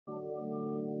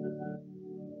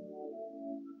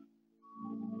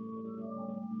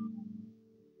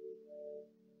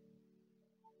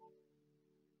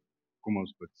Kom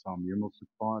ons bid saam. Hemelse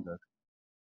Vader,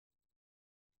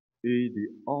 U die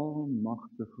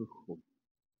almagtige God,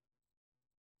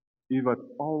 U wat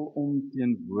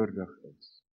alomteenwoordig is,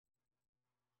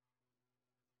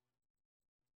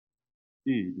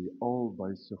 U die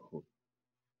alwyse God,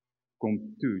 kom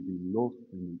toe die lof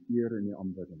en die eer en die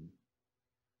aanbidding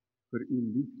vir U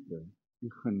liefde,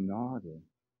 U genade,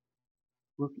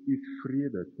 ook U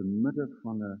vrede te midde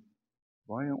van 'n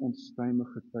baie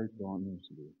onstuimige tyd waarin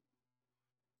ons leef.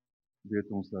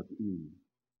 Weet ons dat U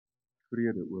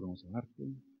vrede oor ons harte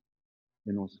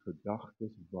en ons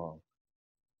gedagtes waak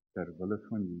ter wille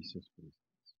van Jesus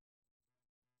Christus.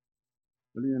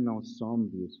 Wil U nou saam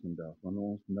wees vandag, wanneer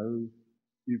ons nou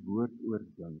U woord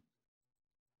oordink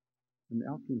in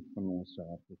elkeen van ons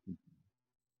harte en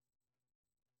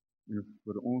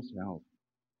vir ons help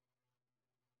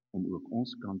om ook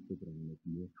ons kant te bring met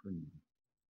meer van U.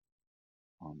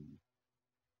 Amen.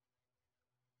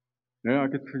 Nou ja,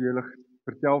 ek het vir julle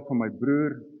vertel van my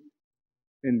broer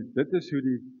en dit is hoe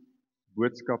die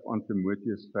boodskap aan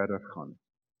Timoteus verder gaan.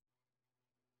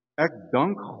 Ek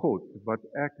dank God wat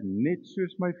ek net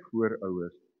soos my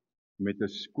voorouers met 'n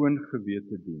skoon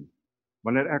gewete dien,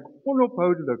 wanneer ek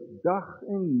onophoudelik dag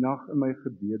en nag in my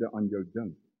gebede aan jou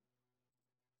dink.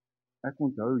 Ek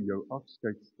onthou jou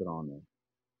afskeidstrane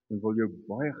en wil jou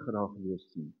baie graag weer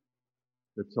sien.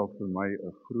 Dit sal vir my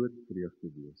 'n groot vreugde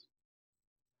wees.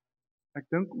 Ek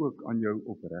dink ook aan jou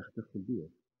opregte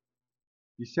geloof.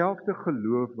 Dieselfde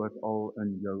geloof wat al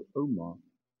in jou ouma,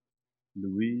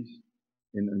 Louise,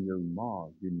 en in jou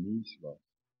ma, Denise was,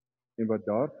 en wat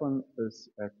daarvan is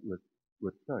ek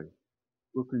oortuig,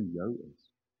 ook in jou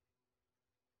is.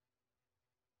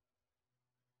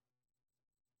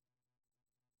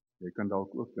 Jy kan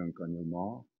dalk ook dink aan jou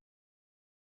ma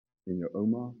en jou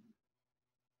ouma,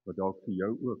 wat dalk vir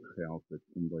jou ook gehelp het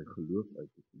om by geloof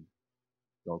uit te kom,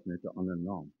 dalk net 'n ander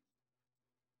naam.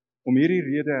 Om hierdie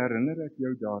rede herinner ek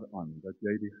jou daaraan, dat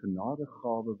jy die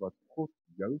genadegawe wat God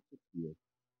jou gegee het,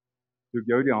 toe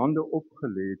jou die hande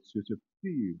opgelê het soos 'n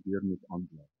vuur weer moet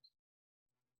aanblaas.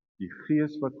 Die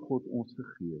Gees wat God ons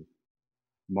gegee het,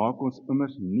 maak ons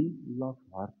immers nie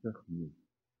lafhartig nie,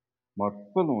 maar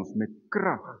vul ons met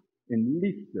krag en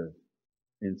liefde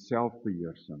en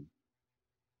selfbeheersing.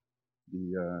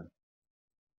 Die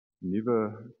nuwe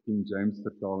King James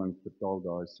vertaling vertaal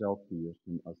daai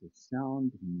selfbeheersing as 'n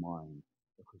sound mind,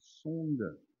 'n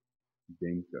gesonde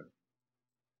denke.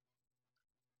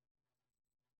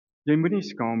 Jy moet nie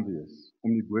skaam wees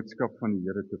om die boodskap van die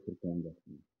Here te verkondig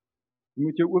nie. Jy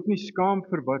moet jou ook nie skaam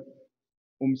vir wat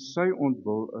om sy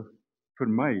ontwil, vir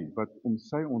my wat om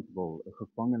sy ontwil 'n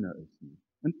gevangene is nie.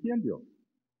 Inteendeel,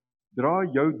 dra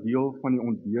jou deel van die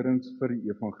ontberings vir die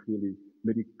evangelie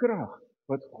met die krag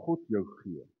wat God jou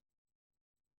gee.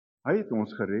 Hy het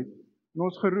ons gered en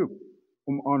ons geroep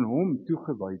om aan hom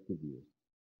toegewy te wees.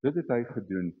 Dit het hy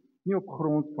gedoen, nie op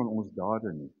grond van ons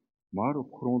dade nie, maar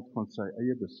op grond van sy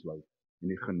eie besluit en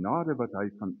die genade wat hy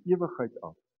van ewigheid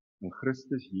af in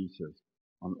Christus Jesus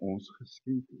aan ons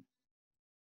geskenk het.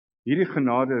 Hierdie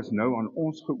genade is nou aan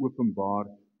ons geopenbaar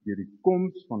deur die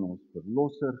koms van ons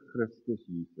verlosser Christus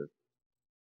Jesus.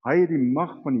 Hy het die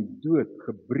mag van die dood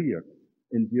gebreek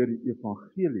en deur die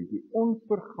evangelie, die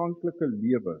onverganklike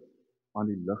lewe, aan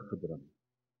die lig gebring.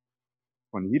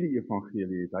 Van hierdie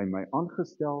evangelie het hy my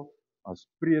aangestel as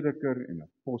prediker en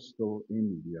apostel en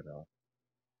leraar.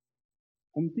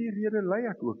 Om die rede lei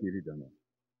ek ook hierdie dinge.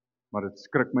 Maar dit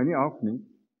skrik my nie af nie,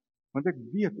 want ek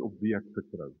weet op wie ek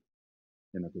vertrou.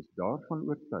 En ek is daarvan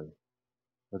oortuig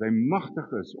dat hy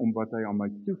magtig is om wat hy aan my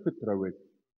toevertrou het,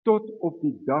 tot op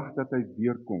die dag dat hy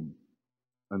weerkom,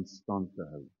 in stand te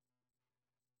hou.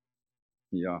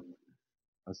 Ja,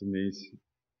 as 'n mens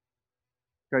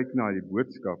kyk na die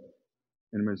boodskap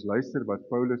en mens luister wat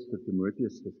Paulus vir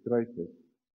Timoteus geskryf het,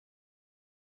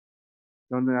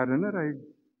 dan herinner hy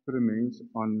vir 'n mens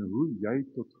aan hoe jy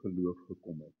tot geloof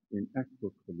gekom het en ek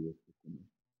tot geloof gekom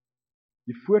het.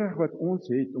 Die voorreg wat ons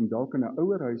het om dalk in 'n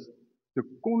ouerhuis te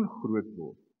kon groot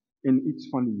word en iets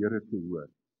van die Here te hoor,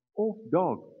 of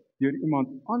dalk deur iemand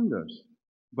anders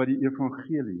wat die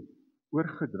evangelie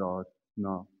oorgedra het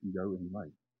na jou en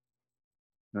my.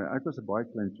 Nou, ek was 'n baie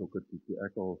klein sokkertjie toe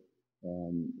ek al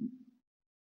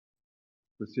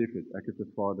besef het, ek het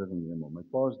 'n vader in die hemel. My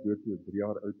pa is dood toe ek 3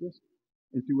 jaar oud is,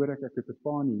 en toe hoor ek het 'n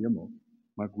pa in die hemel,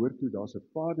 maar ek hoor toe daar's 'n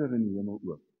vader in die hemel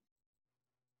ook.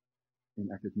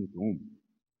 En ek het met hom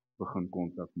begin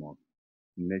kontak maak,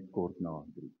 net kort na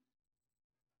 3.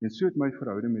 En so het my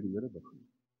verhouding met die Here begin.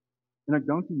 En ek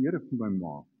dank die Here vir my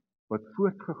ma, wat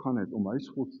voortgegaan het om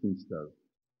huisgodsdienst te hou,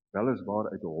 weliswaar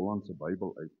uit 'n Hollandse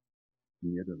Bybel uit,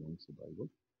 Nederlandse Bybel,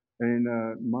 En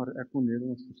maar ek kon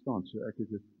Nederlands verstaan, so ek het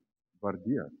dit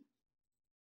waardeer.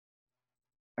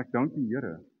 Ek dank die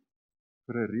Here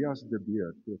vir 'n Rias de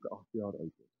Beer toe ek 8 jaar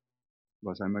oud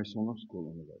was hy my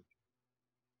sonnaarskoolonderwys.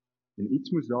 En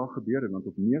iets moes daar gebeur want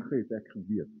op 9 het ek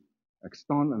geweet, ek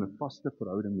staan in 'n vaste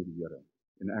verhouding met die Here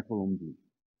en ek wil hom dien.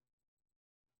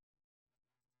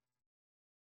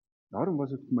 Daarom was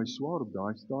dit vir my swaar op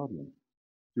daai stadium,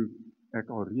 toe ek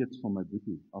al reeds van my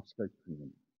boetie afskeid geneem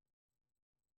het.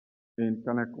 En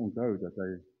kan ek onthou dat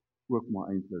hy ook maar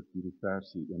eintlik hierdie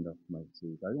versie eendag vir my sê,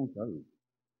 hy onthou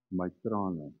my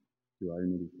trane toe hy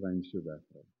met die trein so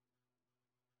wegry.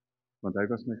 Want hy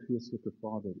was my geestelike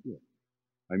vader ook.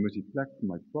 Hy moes die plek vir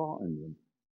my pa inneem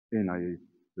en hy het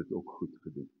dit ook goed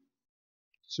gedoen.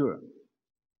 So,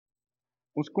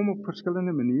 ons kom op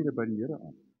verskillende maniere by die Here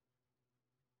aan.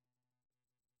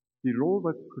 Die rol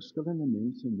wat verskillende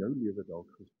mense in jou lewe dalk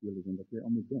gespeel het en wat jy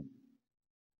aan moet dink.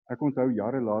 Ek onthou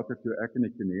jare later toe ek in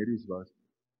die Canaries was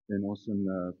en ons in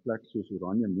 'n plek soos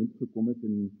Oranje Moed gekom het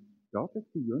en daar het ek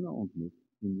vir Jonah ontmoet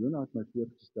en Jonah het my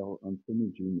voorgestel aan Tommy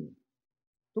Jr.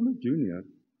 Tommy Jr.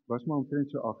 was maar omtrent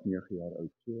so 8, 9 jaar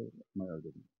oud, so my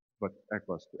ouderdom, wat ek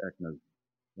was toe ek nou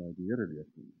die Here leer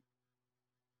ken.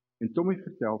 En Tommy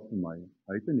vertel vir my,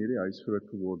 hy het in hierdie huis groot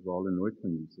geword waar hulle nooit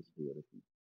van Jesus gehoor het nie.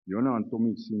 Jonah en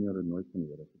Tommy senior het nooit van die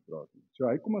Here gepraat nie. So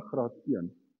hy kom in graad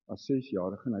 1 as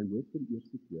 6-jarige en hy hoor vir die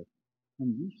eerste keer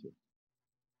van Jesus.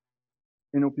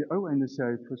 En op die ou einde sê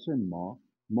hy vir sy ma,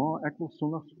 ek wil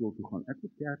Sondagskool toe gaan, ek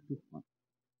wil kerk toe gaan,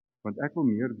 want ek wil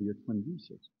meer weet van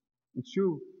Jesus. En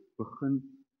so begin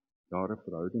daar 'n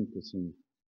verhouding tussen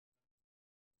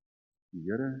die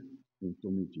Here en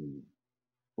Tommy Jr.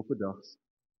 Op 'n dag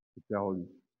vertel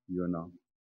Jonah,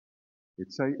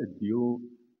 het sy 'n deal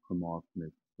gemaak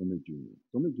met Tommy Jr.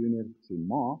 Tommy Jr. sê,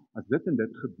 ma, as dit en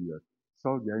dit gebeur,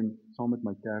 sal jy saam met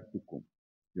my kerk toe kom.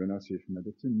 Jonah sê vir my,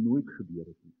 dit sal nooit gebeur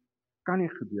het nie. Kan nie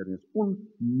gebeur nie, is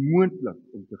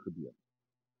onmoontlik om te gebeur.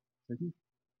 Sy het nie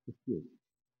vergeet.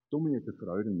 Tommy het 'n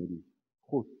verhouding met die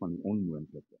God van die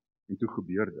onmoontlike. En toe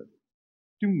gebeur dit.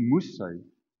 Toe moes sy,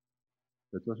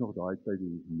 dit was nog daai tyd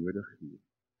die nodig gee,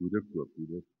 hoede koop,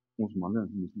 ons manne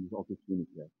moes altyd so in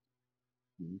die kerk.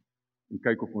 En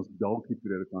kyk of ons dalk die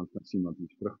predikant kan sien, want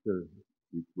die vrugte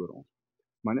hier voor ons.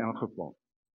 Maar in elk geval,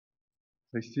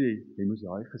 sy sê, jy moes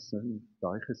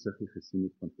daai gesiggie gesien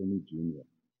het van Tommy Jr.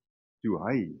 Toe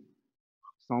hy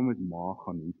saam met ma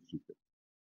gaan hoed soek het.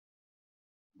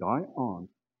 Daai aand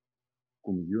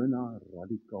kom Jonah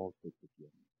radikaal tot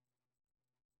bekeer.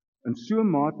 In so 'n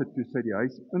mate toe sy die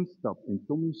huis instap en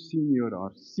Tommy senior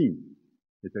haar sien,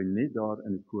 het hy net daar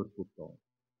in die voorportaal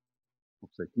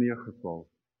op sy knieë geval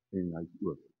en hy het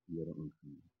ook die Here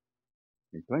aangeneem.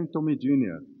 En klein Tommy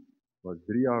Jr. was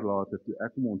 3 jaar later toe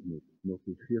ek hom ontmoet, nog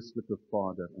die geestelike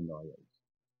vader in daai huis.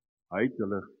 Hy het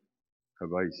hulle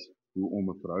gewys hoe om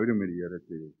 'n verhouding met die Here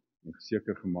te hê en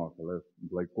seker gemaak hulle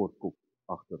bly kortkop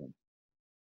agter hom.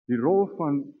 Die rol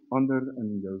van ander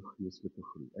in jou geestelike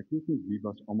groei. Ek weet nie wie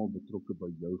was almal betrokke by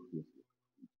jou geestelike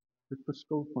groei. Dit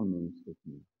verskil van mens tot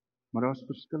mens. Maar daar's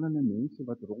verskillende mense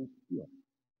wat rol speel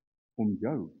om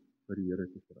jou by die Here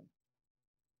te bring.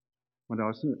 Maar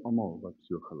daar's nie almal wat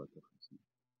so gelukkig is nie.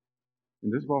 En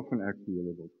dis waarvan ek vir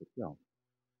julle wil vertel.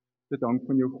 Dit hang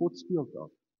van jou godsbeeld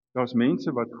af. Daar's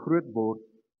mense wat groot word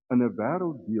in 'n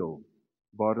wêrelddeel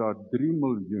waar daar 3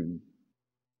 miljoen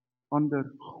ander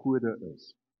gode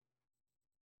is.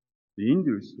 Die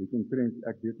Hindus het omtrent,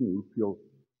 ek weet nie hoeveel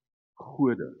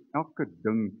gode. Elke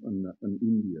ding in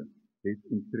Indië het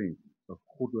omtrent 'n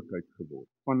goddelikheid geword.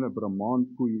 Van 'n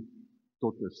Brahmaan-koei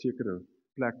tot 'n sekere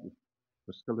plek,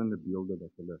 verskillende beelde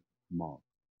wat hulle maak.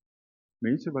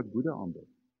 Mense wat Boeddha aanbid.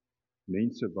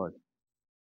 Mense wat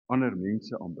ander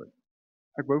mense aanbid.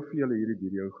 Ek wou vir julle hierdie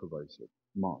video gewys het,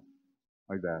 maar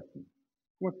hy werk nie.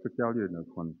 Kom ek vertel jou nou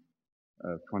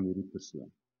van hierdie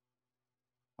persoon.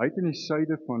 Hy het in die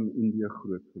suide van Indië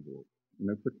groot geword. En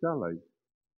nou vertel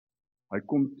hy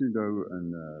kom toe nou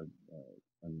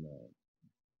in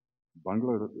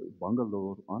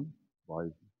Bangalore aan, waar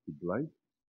hy toe bly.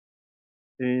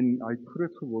 En hy het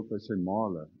groot geword by sy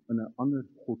maale in 'n ander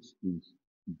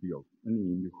godsdienstbeeld, in die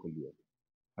Hindu geloof.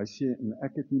 Hy sê, en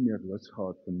ek het nie meer lus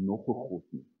gehad vir nog 'n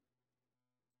god nie.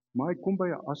 Maar hy kom by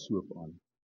 'n ashoop aan,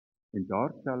 en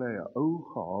daar tel hy 'n ou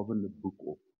gehavende boek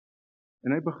op.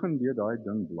 En hy begin weer daai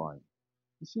ding blaai.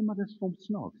 Hy sê, maar dit is soms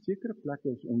snaaks, sekere plekke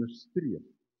is onderstreep.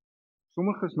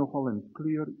 Sommige is nogal in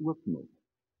kleur ook nog.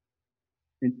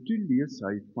 En toe lees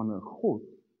hy van 'n God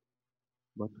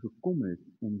wat gekom het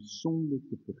om sonde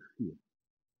te vergeef.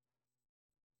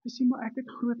 Hy sê, maar ek het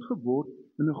groot geword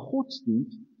in 'n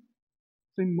godsdienst.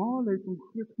 Sy ma het hom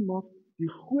groot gemaak, die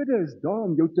gode is daar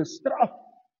om jou te straf.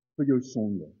 vir jou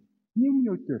sonde. Nie om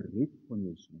jou te red van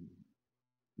jou sonde.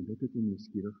 En dit het hom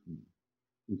nuuskierig gemaak.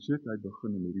 En so het hy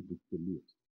begin om hierdie boek te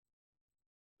lees.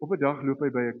 Op 'n dag loop hy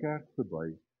by 'n kerk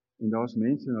verby, en daar's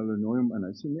mense en hulle nooi hom in.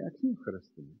 Hy sê, nee, ek is nie 'n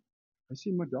Christen nie. Hy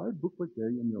sê, maar daai boek wat jy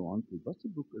in jou hand het, wat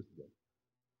 'n boek is dit?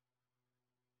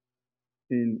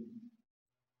 En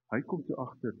hy kom toe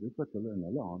agter dit wat hulle in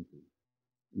hulle hand het,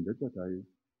 en dit wat hy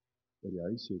by die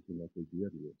huis het en wat hy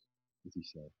deurlees, is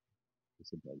dieselfde.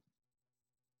 Dis 'n Bybel.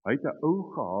 Hy het 'n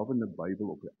ou gehavende Bybel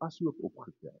op die ashoop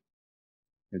opgetel,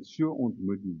 en so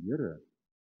ontmoet die Here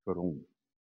vir hom.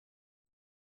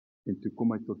 En toe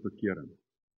kom hy tot bekering.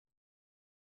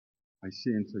 Hy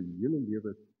sê en sy hele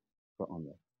lewe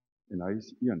verander. En hy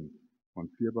is een van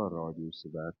Tema Radio se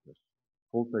werkers,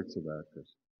 voltydse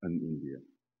werkers in Indië,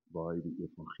 waar hy die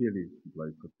evangelie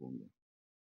bly verkondig.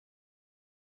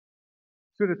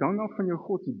 So dit hang af van jou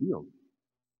godsbeeld.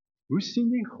 Hoe sien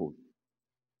jy God?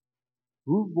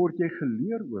 Hoe word jy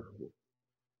geleer oor God?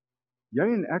 Jy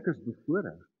en ek is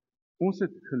bevoorreg. Ons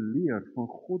het geleer van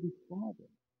God die Vader,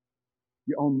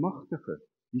 die Almagtige,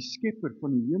 die Skepper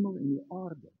van die hemel en die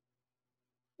aarde.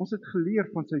 Ons het geleer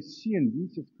van sy Seun,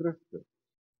 Jesus Christus,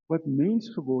 wat mens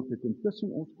geword het en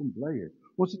tussen ons kom bly het.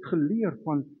 Ons het geleer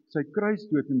van sy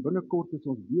kruisdood en binnekort is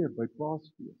ons weer by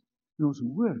Paasfees. En ons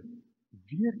hoor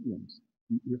weer eens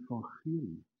die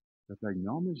evangelie, dat hy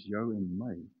namens jou en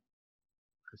my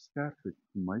gesterf het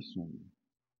vir my sonde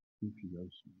en vir jou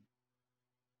sonde.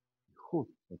 Die God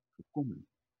wat gekom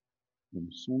het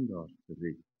om sondaars te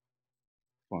red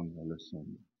van hulle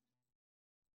sonde.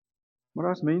 Maar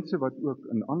daar's mense wat ook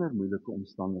in ander moeilike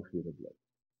omstandighede bly.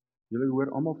 Julle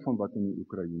hoor almal van wat in die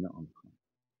Oekraïne aangaan.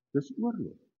 Dis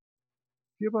oorlog.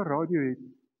 Tema Radio het,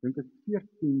 dink ek,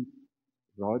 14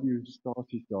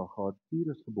 radiostasies daar gehad,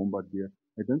 4 is gebombardeer.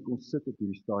 Ek dink ons sit op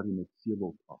hierdie stadium met 7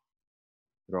 of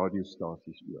 8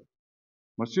 radiostasies oor.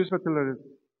 Maar soos wat hulle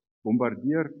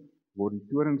bombardeer, word die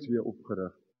torings weer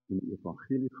opgerig en die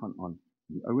evangelie gaan aan.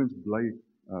 Die ouens bly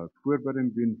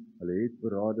voorbidding doen, hulle het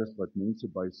beraders wat mense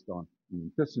bystaan, en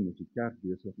intussen is die kerk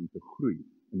besig om te groei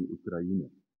in die Oekraïne,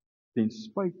 ten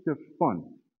spyte van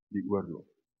die oorlog.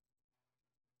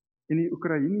 En die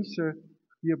Oekraïense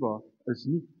Tema is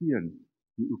nie teen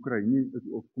die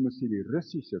of kom ons sê die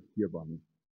Russiese Tema nie.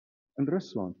 In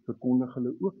Rusland verkondig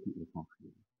hulle ook die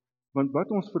evangelie. Want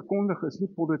wat ons verkondig is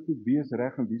nie politiek wie is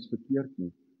reg en wie is verkeerd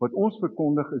nie. Wat ons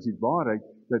verkondig is die waarheid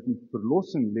dat die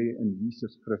verlossing lê in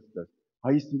Jesus Christus.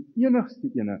 Hy is die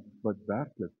enigste ene wat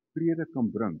werklik vrede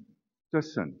kan bring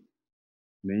tussen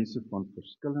mense van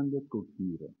verskillende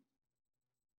kulture.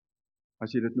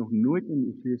 As jy dit nog nooit in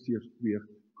Efesiërs 2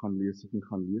 gaan lees het nie,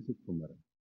 gaan lees dit vanmiddag.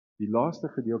 Die laaste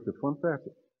gedeelte van vers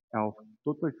 11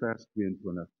 tot by vers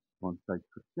 22, want hy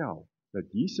vertel dat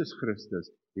Jesus Christus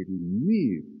het die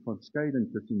muur van skeiding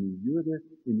tussen die Jode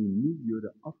en die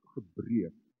nie-Jode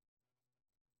afgebreek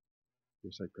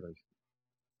deur sy kruis.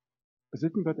 Is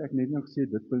dit nie wat ek net nou gesê,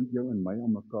 dit bind jou en my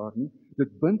aan mekaar nie?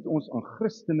 Dit bind ons aan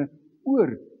Christene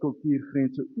oor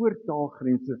kultuurgrense, oor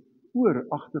taalgrense, oor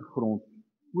agtergrond,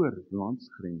 oor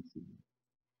landsgrense.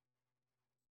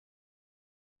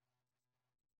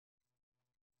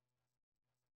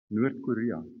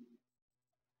 Noord-Korea,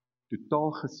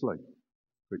 totaal gesluit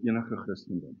vir enige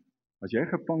Christendom. As jy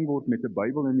gevang word met 'n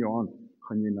Bybel in jou hand,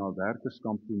 gaan jy na 'n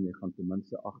werkerskamp toe en jy gaan ten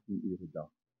minste 18 ure 'n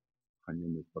dag gaan jy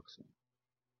moet fiksel.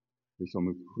 Jy sal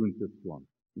moet groente plant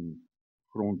en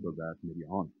grond bewerk met die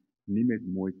hand, nie met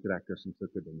mooi trekkers en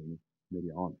sulke dinge nie, met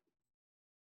die hand.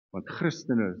 Want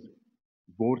Christene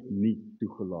word nie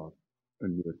toegelaat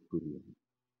in Noord-Korea nie.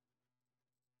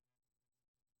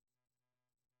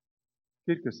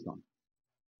 Kirgistan.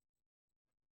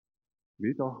 Wie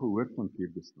het al gehoor van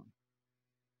Kirgistan?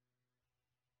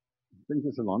 Ek dink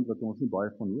dit is 'n land wat ons nie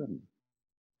baie van hoor nie.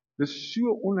 Dit is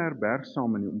so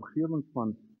onherbergsaam in die omgewing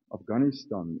van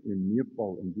Afghanistan en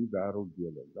Nepal en die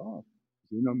wêrelddele. Daar, as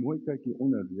jy nou mooi kyk hier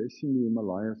onder, jy sien die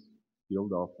Himalajas deel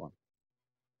daarvan.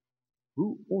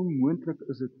 Hoe onmoontlik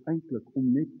is dit eintlik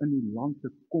om net in die land te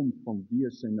kom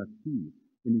vanweë sy natuur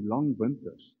en die lang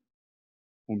winters,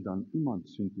 om dan iemand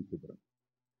soontoe te bring?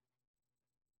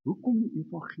 Hoe kom die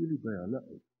evangelie by hulle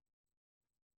uit?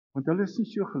 Want hulle is nie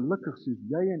so gelukkig soos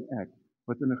jy en ek,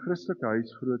 wat in 'n Christelike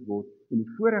huis groot word, en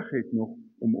die voorreg het nog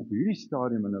om op hierdie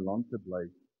stadium in 'n land te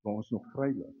bly, waar ons nog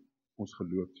vrylik ons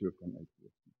geloof so kan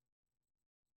uitleef.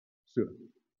 So,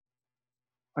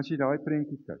 as jy daai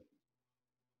prentjie kyk,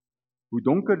 hoe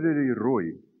donkerder die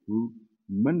rooi, hoe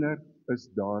minder is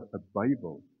daar 'n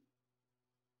Bybel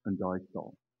in daai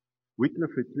taal.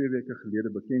 Wycliffe het 2 weke gelede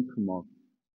bekend gemaak,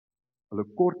 hulle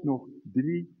kort nog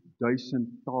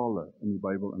 3000 tale in die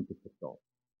Bybel in te vertaal.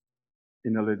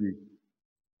 En hulle die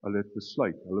Hulle het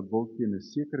besluit, hulle wil teen 'n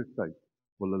sekere tyd,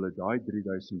 wil hulle daai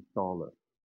 3000 tale,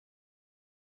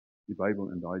 die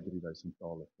Bybel in daai 3000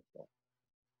 tale vertaal.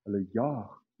 Hulle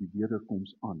jaag die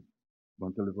wederkoms aan,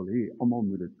 want hulle wil hê almal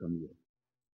moet dit kan lees.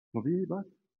 Maar weet jy wat?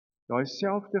 Daai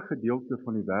selfde gedeelte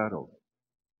van die wêreld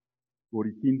word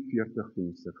die 1040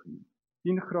 venster genoem.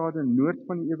 10 grade noord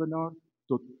van die ewenaar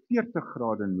tot 40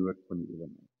 grade noord van die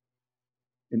ewenaar.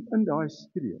 En in daai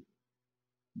streek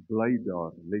bly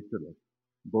daar letterlik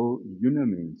biljoene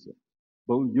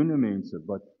mense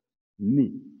wat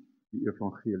nie die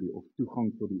evangelie of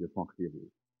toegang tot die evangelie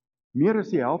het. Meer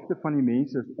as die helfte van die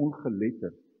mense is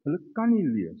ongeletterd. Hulle kan nie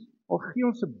lees. Al gee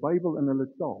ons 'n Bybel in hulle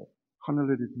taal, gaan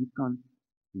hulle dit nie kan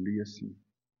lees nie.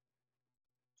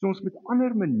 So ons moet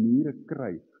ander maniere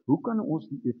kry. Hoe kan ons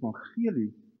die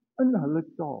evangelie in hulle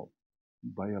taal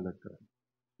by hulle kry?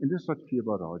 En dis wat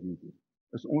Feba Radio doen.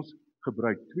 Is ons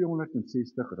gebruik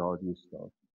 260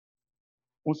 radiostasies.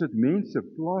 Ons het mense,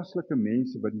 plaaslike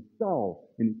mense wat die taal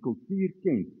en die kultuur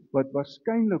ken, wat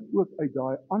waarskynlik ook uit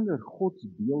daai ander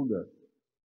godsbeelde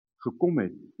gekom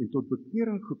het en tot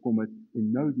bekering gekom het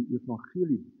en nou die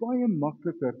evangelie baie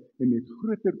makliker en met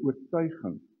groter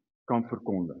oortuiging kan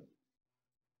verkondig.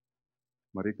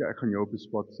 Marika, ek gaan jou op die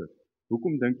spot sit.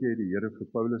 Hoekom dink jy die Here vir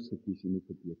Paulus gekies en nie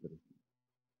vir Petrus nie?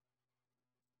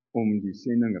 Om die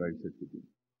sendingreise te doen.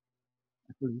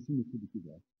 Ek wil hier net 'n bietjie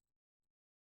werk.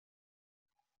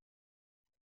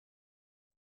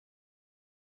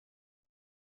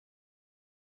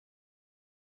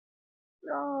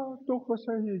 Ja, tog was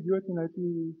hy 'n Jood en hy het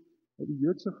die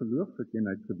Joodse geloof geken,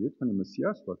 hy het geweet van die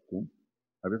Messias wat kom.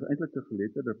 Hy was eintlik 'n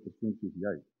geletterde persoon soos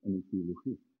jy in die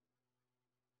teologie.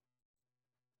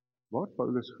 Waar het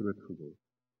Paulus groot geword?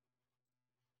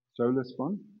 Saulus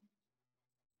van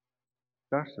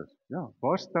Tarsus. Ja,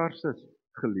 waar is Tarsus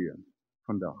geleë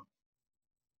vandag?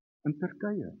 In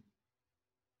Turkye.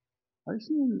 Hy is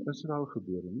nie in Israel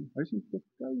gebore nie, hy is in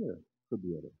Turkye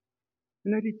gebore.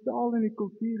 En hy het die taal en die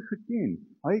kultuur geken.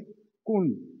 Hy kon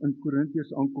in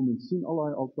Korintiërs aankom en sien al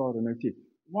daai altare en hy sê,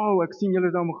 "Wow, ek sien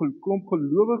julle daar 'n klomp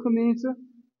gelowige mense,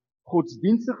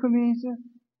 godsdienstige mense."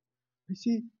 Hy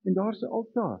sê, "En daar's 'n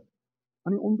altaar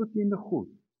aan die onbekende God.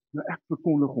 Nou ek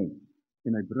verkondig hom."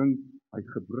 En hy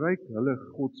gebruik hulle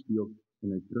godsbeeld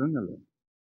en hy bring hulle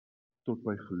tot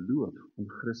by geloof in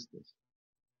Christus.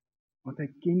 Want hy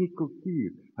ken die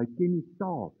kultuur, hy ken die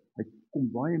taal, hy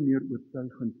kom baie meer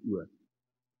oortuigend oor.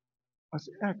 As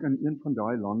ek in een van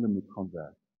daai lande moet gaan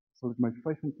werk, sal dit my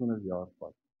 25 jaar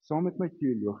vat, saam met my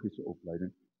teologiese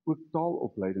opleiding, ook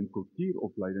taalopleiding,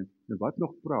 kultuuropleiding, en wat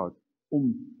nog praat, om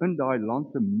in daai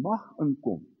land te mag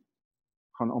inkom,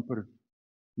 gaan amper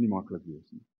nie maklik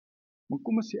wees nie. Maar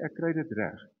kom as ek kry dit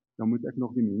reg, dan moet ek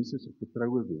nog die mense se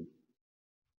vertroue wen.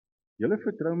 Julle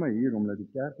vertrou my hier, omdat die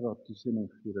kerkraad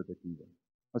toestemming gegee dat ek hier ben.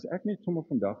 As ek net sommer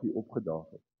vandag hier opgedaag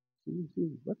het, sê,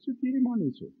 wat soek hierdie man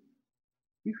hier so?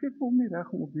 Wie gee hom nie reg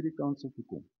om op hierdie kanse te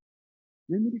kom?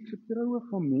 Jy moet die vertroue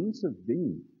van mense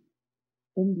wen,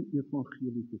 om die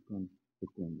evangelie te kan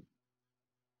verkondig.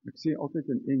 Ek sê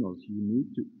altyd in Engels, you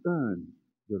need to earn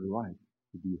the right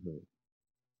to be heard.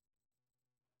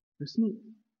 Dis nie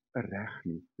 'n reg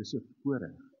nie, dis 'n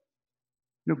voorreg.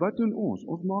 Nou wat doen ons?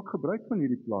 Ons maak gebruik van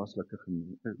hierdie plaaslike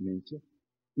mense,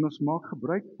 en ons maak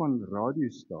gebruik van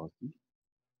radiostasies,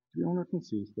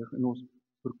 260, en ons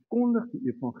verkondig die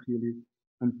evangelie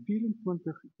in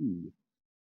 24 uur,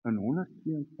 in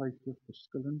 152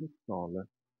 verskillende tale,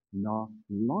 na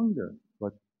lande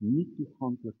wat nie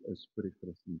toeganklik is vir die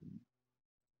Christendom.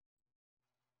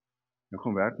 Nou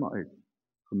gaan werk maar uit.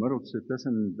 Gemiddeld so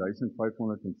tussen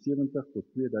 1570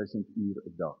 tot 2000 uur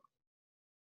 'n dag.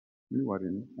 Nie worry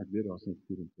nie, ek weet daar's net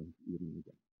 24 uur in die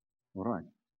dag.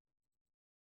 Alright.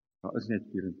 Daar is net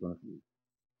 24 uur.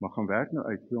 Maar gaan werk nou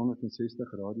uit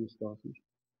 260 radiostasies,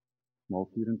 maal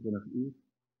 24 uur,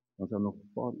 dan is daar nog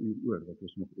 'n paar uur oor, wat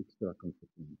ons nog ekstra kan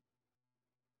verkoop.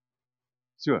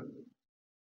 So,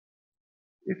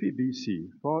 FEBC,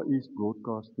 Far East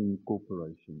Broadcasting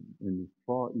Corporation, en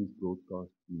Far East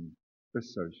Broadcasting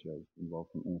Association,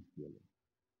 waarvan ons deel is,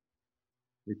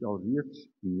 het alreeds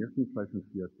in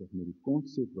 1945 met die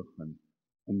konsep begin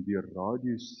om deur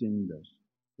radiosenders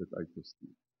dit uit te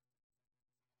stuur.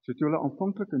 So toe hulle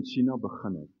aanvanklik in China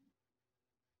begin het,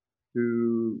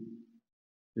 toe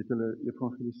het hulle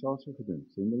evangelisasie gedoen.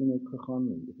 Sendelinge het gegaan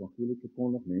en evangelie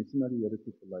verkondig, mense na die Here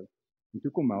toe gelei. En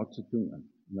toe kom Maart in en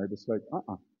hy besluit,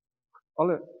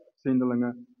 alle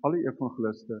sendelinge, alle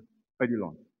evangeliste uit die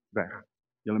land, weg.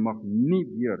 Julle mag nie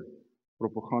weer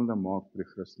propaganda maak vir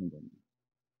die Christendom nie.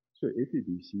 So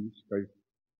FEBC skuif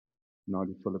na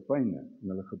die Filippyne en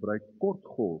hulle gebruik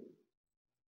kortgolf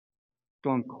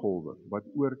klankgolwe wat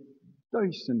oor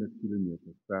duisende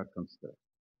kilometers ver kan strek.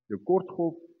 Jou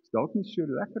kortgolf is dalk nie so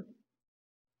lekker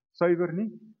suiwer nie,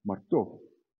 maar tog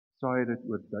saai dit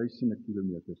oor duisende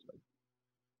kilometers uit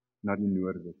na die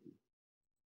noorde toe.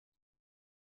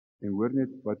 En hoor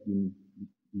net wat die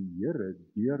Here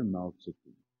deur Mao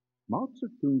Zedong. Mao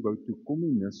Zedong wou toe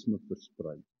kommunisme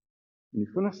versprei. En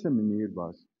die vinnigste manier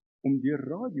was om deur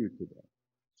radio te werk.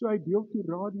 So hy deel toe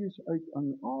radio's uit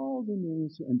aan al die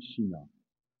mense in China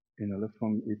en hulle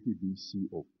vang epidemie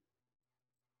op.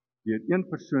 Deur een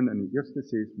persoon in die eerste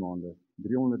 6 maande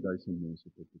 300,000 mense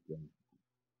tot bekering gekom.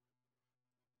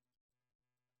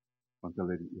 Want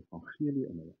hulle het die evangelie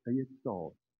in hulle eie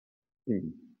taal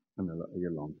en in hulle eie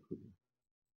land gedoen.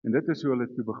 En dit is hoe hulle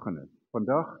toe begin het.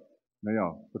 Vandag,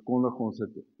 verkondig ons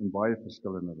dit in baie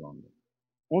verskillende lande.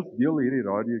 Ons deel hierdie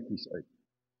radiootjies uit.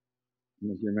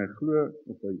 En as jy my glo,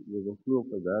 of jy wil glo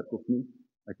op 'n werk of nie,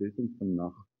 ek het hom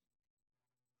vannag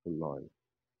gelaai.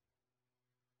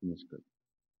 Kom ons kyk.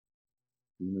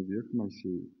 Jy moet weer vir my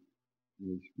sê,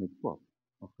 jy is met pap.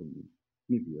 Ag nee,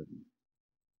 nie weer nie.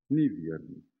 Nie weer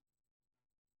nie.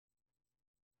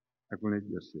 Ek wil net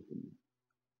eers sê vir my.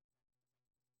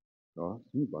 Daar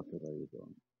is nie batterye daar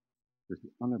nie. Dis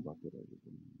die ander batterye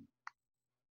daar nie.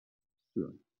 So,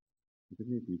 ek het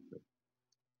net hier kyk.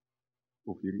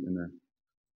 Of hierdie ene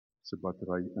se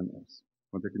battery in is.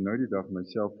 Want ek het nou die dag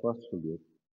myself vasgeloop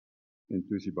en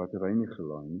toe is die battery nie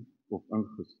gelaai nie of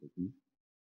ingesit nie.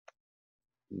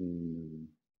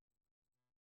 En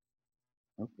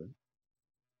okay.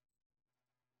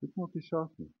 Dit maak nie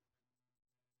saak nie.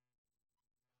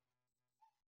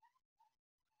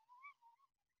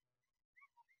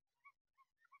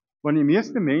 Want die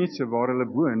meeste mense waar hulle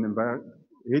woon en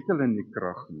het hulle nie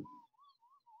krag nie.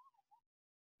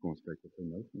 Kom ons kyk of hy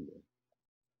nou van daar.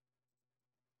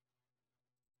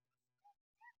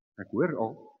 Ek hoor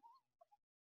al.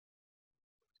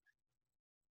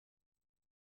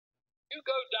 You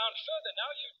go down further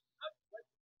now.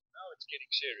 Now it's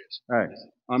getting serious. Hey,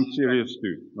 I'm serious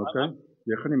too, okay?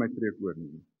 Jy gaan nie my preek hoor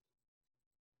nie.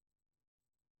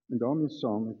 En daarmee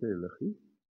saam het hy 'n liggie.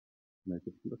 En hy het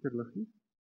 'n flikkerliggie.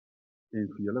 En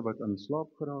vir julle wat aan die slaap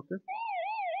geraak het,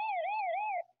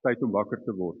 tyd om wakker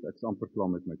te word. Ek is amper klaar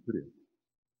met my preek.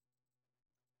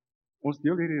 Ons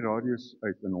deel hierdie radio's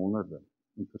uit in honderde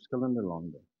in verskillende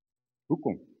lande.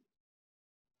 Hoekom?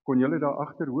 Kon julle daar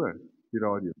agter hoor, die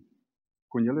radio?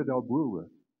 Kon julle daar bo hoor?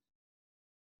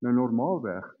 Nou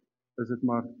normaalweg is dit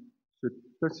maar so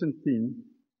tussen 10,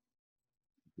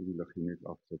 ek moet die liggie net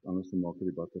afsit, anders maak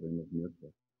die battery nog meer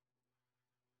plat.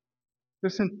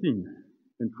 Tussen 10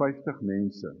 en 50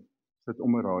 mense sit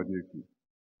om 'n radiootjie.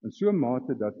 In so 'n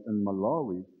mate dat in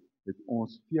Malawi het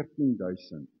ons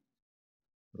 14,000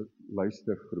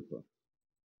 luistergroepe.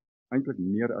 Eintlik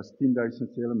meer as 10,000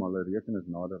 sê hulle, maar hulle reken is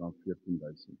nader aan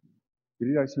 14,000.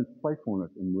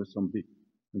 3,500 in Mosambiek.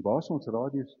 En waar is ons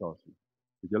radiostasie?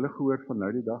 Het julle gehoor van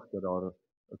nou die dag dat daar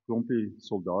 'n klompie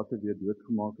soldate weer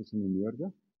doodgemaak is in die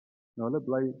noorde? Nou hulle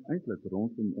bly eintlik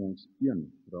rondom ons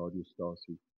een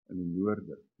radiostasie in die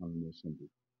noorde van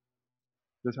Mosambiek.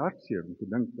 Dis hartseer om te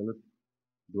dink, hulle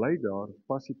bly daar,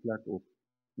 pas die plek op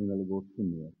en hulle word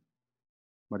vermoor.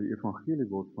 Maar die evangelie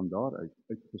word van daaruit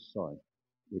uitgesaai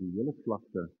oor die hele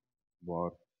vlakte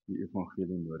waar die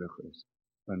evangelie nodig is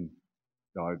in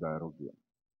daai wêrelddeel.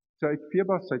 So uit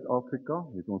FEBA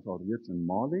Suid-Afrika het ons al reeds in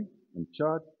Mali, in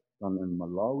Chad, dan in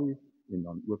Malawi en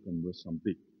dan ook in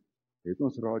Mosambiek. Het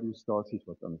ons radiostasies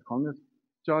wat aan die gang is.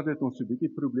 Chad het ons so 'n bietjie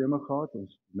probleme gehad,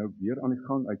 ons nou weer aan die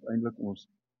gang, uiteindelik ons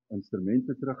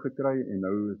instrumente teruggekry en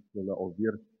nou is hulle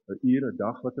alweer 'n uur 'n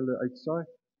dag wat hulle uitsaai.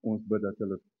 Ons bid dat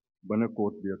hulle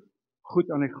binnekort weer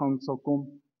goed aan die gang sal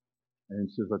kom. En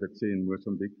soos wat ek sê in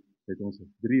Mosambiek, het ons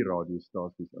 3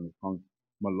 radiostasies aan die gang.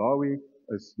 Malawi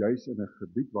is juis in 'n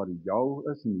gebied waar die Jou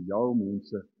is en die Jou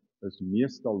mense is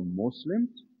meestal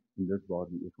moslems en dit waar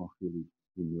die evangelie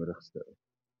die nodigste is.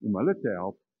 Om hulle te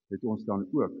help het ons dan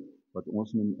ook wat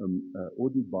ons noem 'n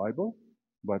Audio Bible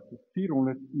wat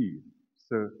 400 uur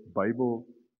se Bybel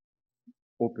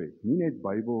op het. Nie net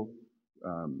Bybel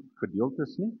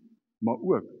gedeeltes nie, maar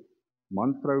ook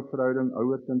man-vrou verhouding,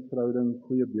 ouer-kind verhouding,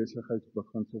 goeie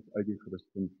besigheidsbeginsels uit die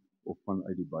Christen of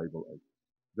vanuit die Bybel uit.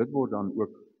 Dit word dan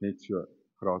ook net so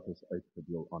gratis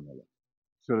uitgedeel aan hulle,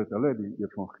 sodat hulle die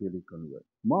evangelie kan hoor.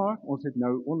 Maar ons het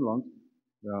nou onlangs,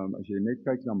 as jy net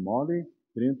kyk na Mali,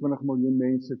 23 miljoen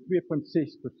mense,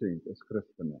 2,6% is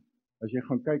Christene. As jy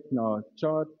gaan kyk na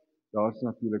Chad, daar is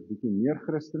natuurlik bietjie meer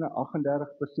Christene,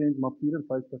 38%, maar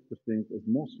 54% is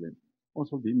moslim. Ons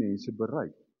wil die mense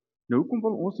bereik. Nou hoekom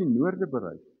wil ons die noorde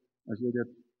bereik? As jy dit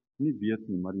nie weet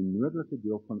nie, maar die noordelike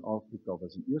deel van Afrika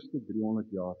was die eerste 300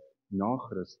 jaar na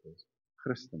Christus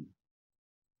Christen.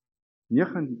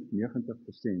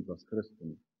 99% was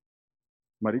Christene.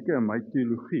 Marike en my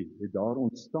teologie het daar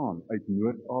ontstaan uit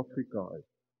Noord-Afrika uit.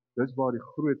 Dis waar die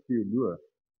groot teoloog,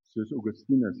 soos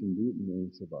Augustinus en die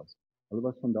mense was. Hulle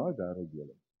was van daai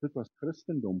wêrelddele. Dit was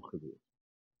Christendom gewees.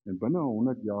 En binne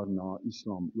 100 jaar na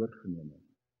Islam oorgeneem het,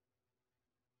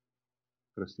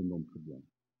 Christendom verdwyn.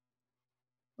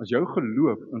 As jou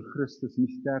geloof in Christus nie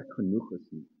sterk genoeg is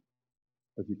nie,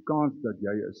 is die kans dat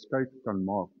jy 'n skuif kan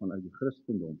maak vanuit die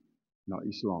Christendom na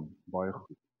Islam baie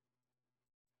goed.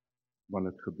 Want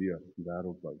dit gebeur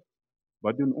wêreldwyd.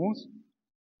 Wat doen ons?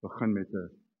 Begin met 'n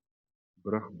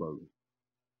brug bou.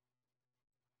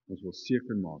 Ons wil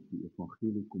seker maak die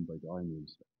evangelie kom by daai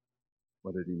mense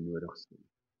wat dit die nodigste het.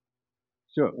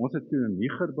 So, ons het toe in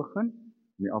Niger begin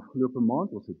in die afgelope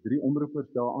maand. Ons het 3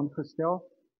 omroepers daar aangestel.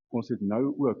 Ons het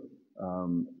nou ook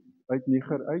uit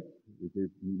Niger uit, dit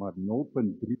het maar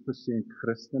 0,3%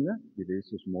 Christene, die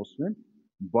res is moslim.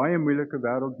 Baie moeilike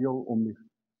wêrelddeel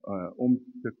om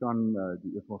te kan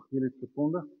die evangelie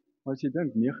verkondig. Maar as jy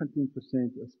dink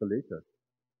 19% is geletterd.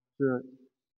 So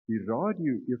die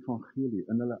radio-evangelie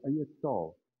in hulle eie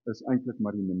taal is eintlik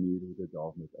maar die manier hoe dit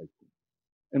daar moet uitkom.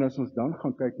 En as ons dan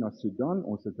gaan kyk na Sudan,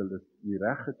 ons het hulle die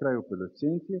reg gekry op 'n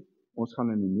lisensie. Ons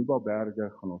gaan in die Nuba-berge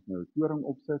gaan ons nou 'n toring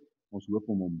opsit. Ons hoop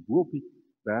om hom bo op die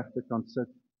berg te kan sit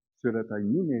sodat hy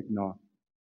nie net na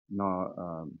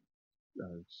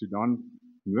Sudan,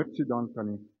 Noord-Sudan kan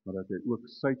nie, maar dat hy ook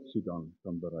Suid-Sudan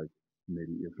kan bereik met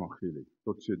die evangelie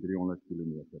tot so 300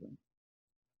 km in.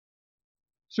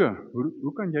 So,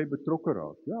 hoe kan jy betrokke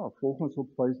raak? Ja, volg ons op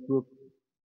Facebook,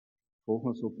 volg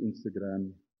ons op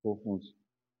Instagram, volg ons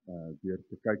deur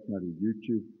te kyk na die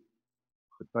YouTube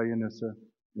getuienisse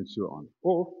en so aan.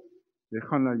 Of jy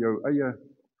gaan na jou eie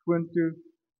foon toe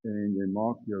en jy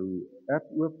maak jou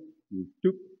app oop, die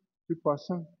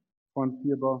toepassing van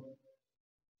Tema,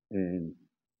 en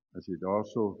as jy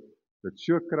daarso dit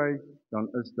so kry, dan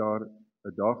is daar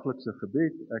 'n daaglikse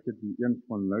gebed. Ek het die een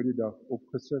van nou die dag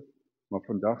opgesit, maar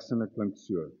vandag sinne klink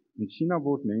so. In China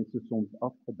word mense soms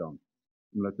afgedank,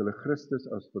 omdat hulle Christus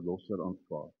as verlosser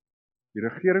aanvaar. Die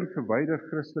regering verwyder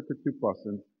Christelike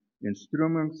toepassings en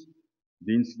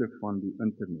stromingsdienste van die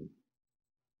internet.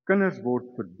 Kinders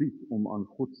word verbied om aan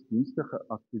godsdienstige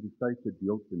aktiwiteite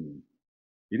deel te neem.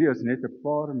 Hierdie is net 'n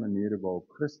paar maniere waarop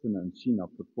Christene in China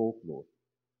vervolg word.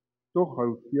 Tog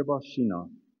hou Tema China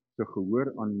se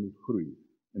gehoor aan die groei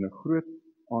en 'n groot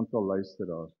aantal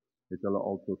luisteraars het hulle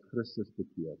al tot Christus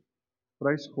bekeer.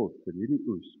 Prys God vir hierdie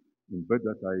oes en bid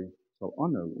dat hy sal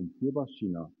aanhou om Tema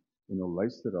China en hul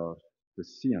luisteraars te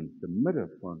seën te midde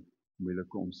van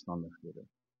moeilike omstandighede.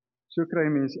 So kry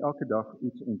mense elke dag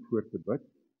iets om voor te bid,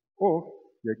 of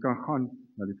jy kan gaan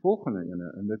na die volgende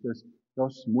ene, en dit is,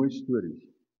 daar's mooi stories.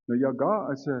 Nou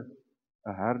Jaga is 'n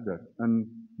herder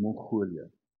in Mongolië.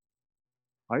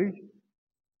 Hy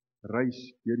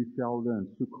reis deur die velde en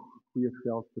soek goeie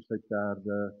veld vir sy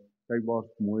perde, kyk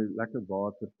waar's mooi, lekker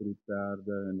water vir die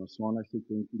perde, en dan slaan hy sy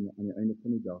tentjie aan die einde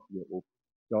van die dag weer op.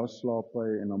 Daar slaap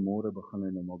hy en dan môre begin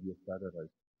hy nou maar weer verder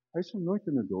reis. Hy sal nooit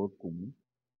in 'n dorp kom nie,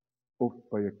 of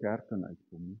by 'n kerk kan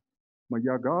uitkom nie. Maar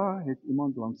Jaga het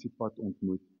iemand langs die pad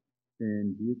ontmoet,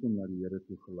 en die het hom na die Here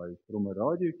toe gelei, vir hom 'n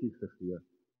radiootjie gegee,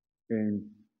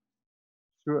 en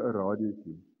so 'n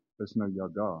radiootjie is nou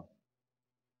Jaga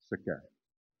se kerk.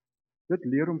 Dit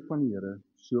leer hom van die Here,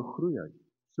 so groei hy,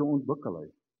 so ontwikkel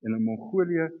hy. En in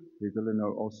Mongolië het hulle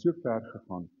nou al so ver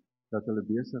gegaan, dat hulle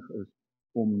besig is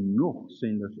om nog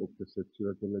senders op te sit,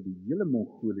 sodat hulle die hele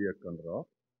Mongolië kan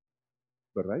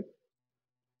bereik.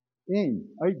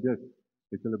 En uit dit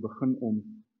het hulle begin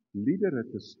om liedere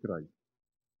te skryf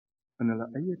in hulle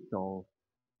eie taal,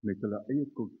 met hulle eie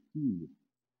kultuur,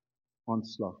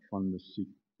 aanslag van musiek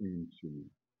en so.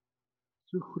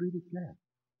 So groei die kerk.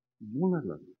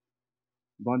 Wonderlik.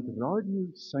 Want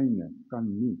radiosyne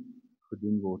kan nie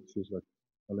gedoen word soos wat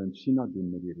hulle in China doen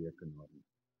met die rekenaar nie.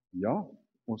 Ja,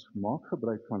 ons maak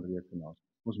gebruik van rekenaars.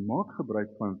 Ons maak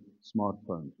gebruik van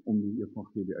smartphones om die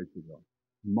evangelie uit te dra.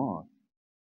 Maar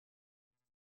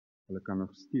hulle kan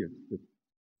nog steeds dit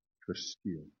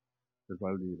versteel,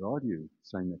 terwyl die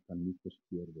radiosyne kan nie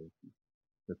versteur word nie.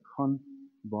 Dit gaan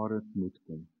waar dit moet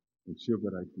kom, en so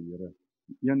bereik die Here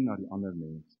die een na die ander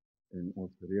mens, en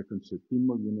ons reken so 10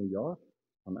 miljoene jaar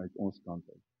vanuit ons kant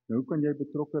uit. Nou, hoe kan jy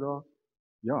betrokke raak?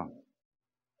 Ja,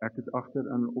 ek het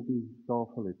agterin op die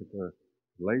tafel het ek 'n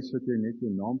lys wat jy net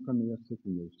jou naam kan neersit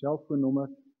en jou selfoonnommer,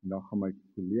 en dan gaan my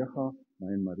kollega,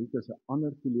 my en Marita se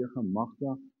ander kollega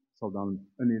Magda, sal dan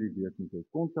in hierdie week met jou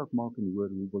kontak maak en hoor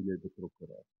hoe wil jy betrokke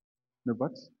raak. Nou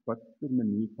wat is die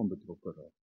manier van betrokke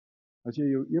raak? As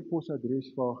jy jou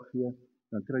e-posadres vir gee,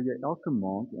 dan kry jy elke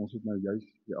maand, ons het nou juis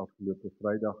die afgelope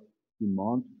Vrydag die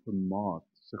maand vir Maart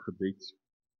se gebeds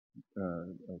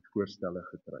voorstelle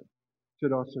gekry. So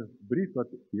daar's 'n brief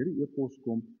wat deur die e-pos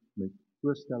kom met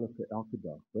voorstelle vir elke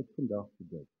dag. Bid vandag vir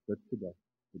dit, bid vandag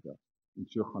vir dit. En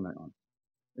so gaan hy aan.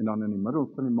 En dan in die middel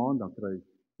van die maand dan kry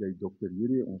jy Dr.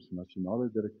 Hierdie, ons nasionale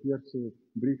direkteur se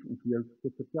brief om vir jou te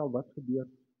vertel wat gebeur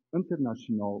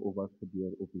internasionaal of wat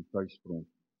gebeur op die tuisfront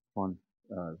van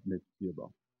met Tema.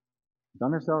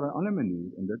 Dan is daar 'n ander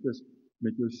manier en dit is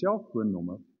met jou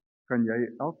selfoonnommer kan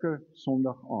jy elke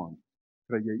Sondag aand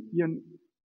kry jy een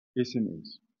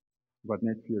SMS wat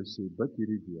net vir jou sê bid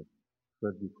hierdie week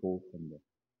vir die volgende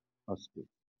aspek.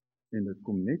 En dit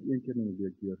kom net een keer in die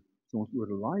week deur. So ons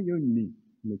oorlaai jou nie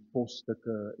met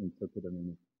posstukke en sulke dinge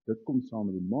nie. Dit kom saam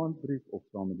met die maandbrief of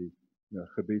saam met die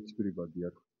gebedsbrief wat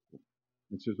deurkom.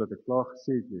 En soos wat ek klaar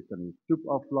gesê het, jy kan YouTube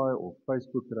aflaai of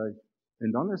Facebook kry.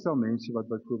 En dan is daar mense wat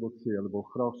byvoorbeeld sê hulle wil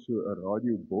graag so 'n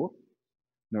radiobord.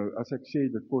 Nou as ek sê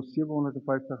dit kos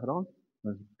R750,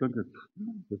 dan dink ek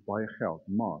dis baie geld,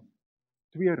 maar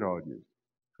 2 radio's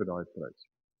vir daai prys.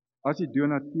 As die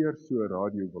donateur so 'n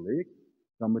radio wil hê,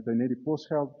 dan moet hy net die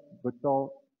posgeld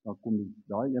betaal, dan kom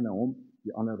daai ene hom,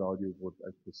 die ander radio word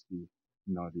uitgestuur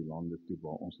na die lande toe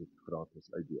waar ons dit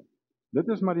gratis uitdeel. Dit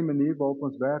is maar die manier waarop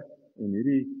ons werk en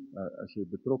hierdie as jy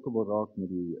betrokke wil raak met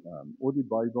die Aandeel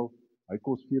Bybel, hy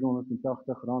kos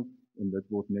R480 en dit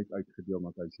word net uitgedeel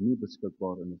want hy's nie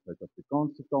beskikbaar in die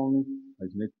Suid-Afrikaanse taal nie.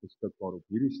 Hy's net beskikbaar op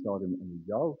hierdie stadium in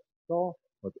jou taal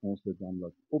wat ons dit dan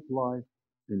laat oplaai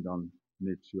en dan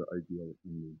net so uitdeel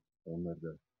in die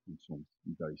honderde en soms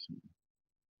duisende.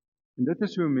 En dit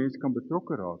is hoe 'n mens kan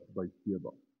betrokke raak by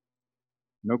Tema.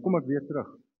 Nou kom ek weer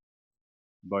terug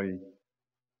by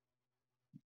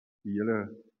die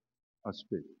hele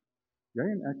aspek. Jy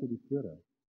en ek het die voorreg.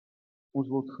 Ons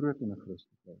word groot in 'n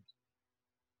Christushuis.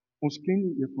 Ons ken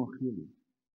die evangelie.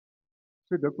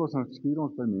 So dikwels dan skuur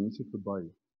ons by mense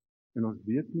verby en ons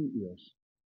weet nie eers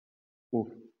of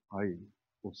hy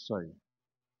of sy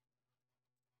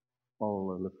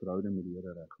al hulle verhouding met die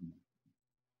Here reggemaak het.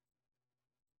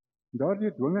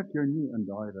 Daardeur dwing ek jou nie in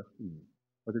daai rigting nie.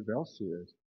 Wat ek wel sê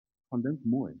is, gaan dink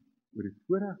mooi oor die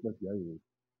voorreg wat jy het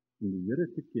om die Here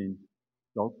te ken,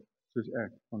 dalk soos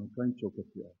ek van 'n klein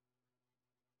chokkertjie af.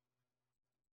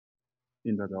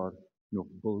 En dat daar nog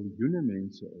biljoene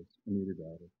mense is in hierdie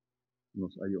wêreld, in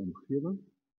ons eie omgewing,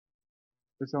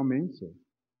 is daar mense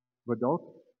wat dalk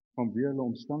vanweë hulle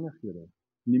omstandighede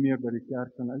nie meer by die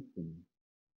kerk kan uitkom nie.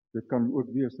 Dit kan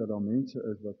ook wees dat daar mense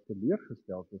is wat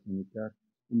teleurgestel is in die kerk,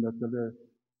 omdat hulle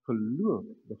geloof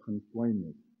begin kwyn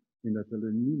het, en dat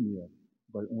hulle nie meer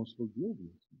by ons wil deel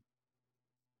wees nie.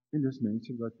 En dis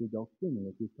mense wat jy dalk ken, en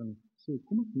wat jy kan sê,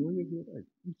 kom ek nooi jou weer uit,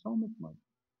 kom saam met my.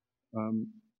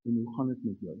 En hoe gaan dit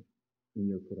met jou, en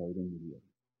jou verhouding met die Here?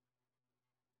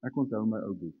 Ek onthou my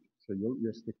ou boek, sy heel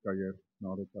eerste kuier,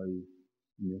 nadat hy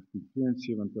in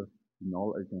 1972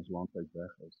 finaal uit ons land uit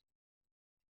weg is.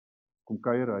 Kom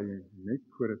kuier hy net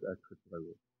voordat ek getrou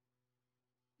het.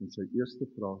 En sy eerste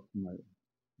vraag vir my,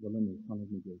 Willem, hoe gaan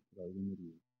dit met jou verhouding met die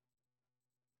Here?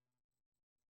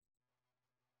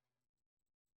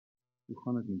 Hoe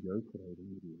gaan dit met jou verhouding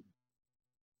met die Here?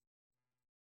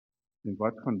 En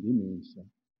wat gaan die mense,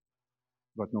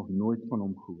 wat nog nooit van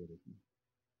hom gehoor het nie?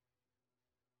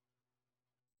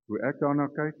 Hoe ek daarna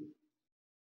kyk,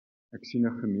 ek sien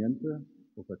 'n gemeente,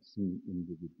 of ek sien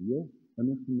individue in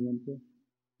 'n gemeente,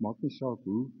 maak nie saak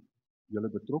hoe julle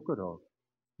betrokke raak,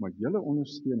 maar julle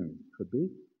ondersteuning,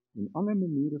 gebed en ander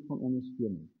maniere van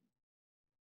ondersteuning,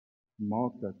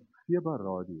 maak dat Tema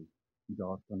Radio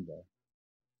daar kan werk.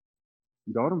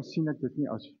 En daarom sien ek dit nie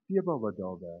as Tema wat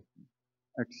daar werk nie.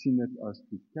 Ek sien dit as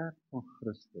die kerk van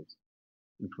Christus.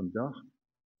 En vandag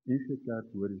NG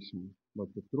Kerk Horison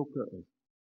wat betrokke is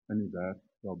in die werk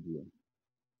daarbo.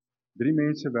 3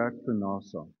 mense werk vir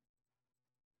NASA.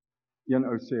 Een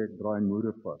ou sê ek draai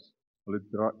moere vas. Hulle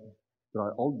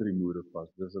draai al 3 moere vas,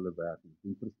 dis hulle werk.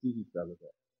 En presies dieselfde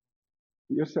werk.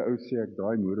 Die eerste ou sê ek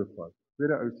draai moere vas. Die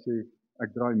tweede ou sê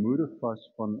ek draai moere vas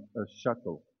van 'n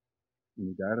shuttle. En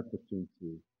die derde persoon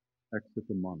sê ek sit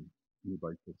 'n man in die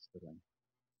buiteste ring.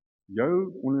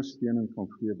 Jou ondersteuning van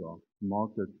Tema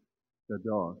maak dit dat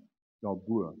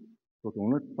daarbo tot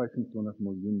 125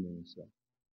 miljoen mense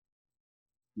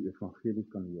die evangelie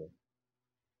kan hoor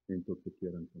en tot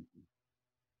bekering kan kom.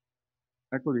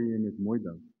 Ek wil hê jy moet mooi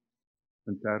dink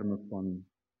in terme van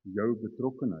jou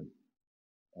betrokkenheid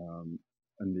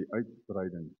in die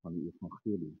uitbreiding van die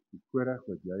evangelie, die voorreg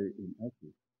wat jy en ek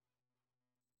het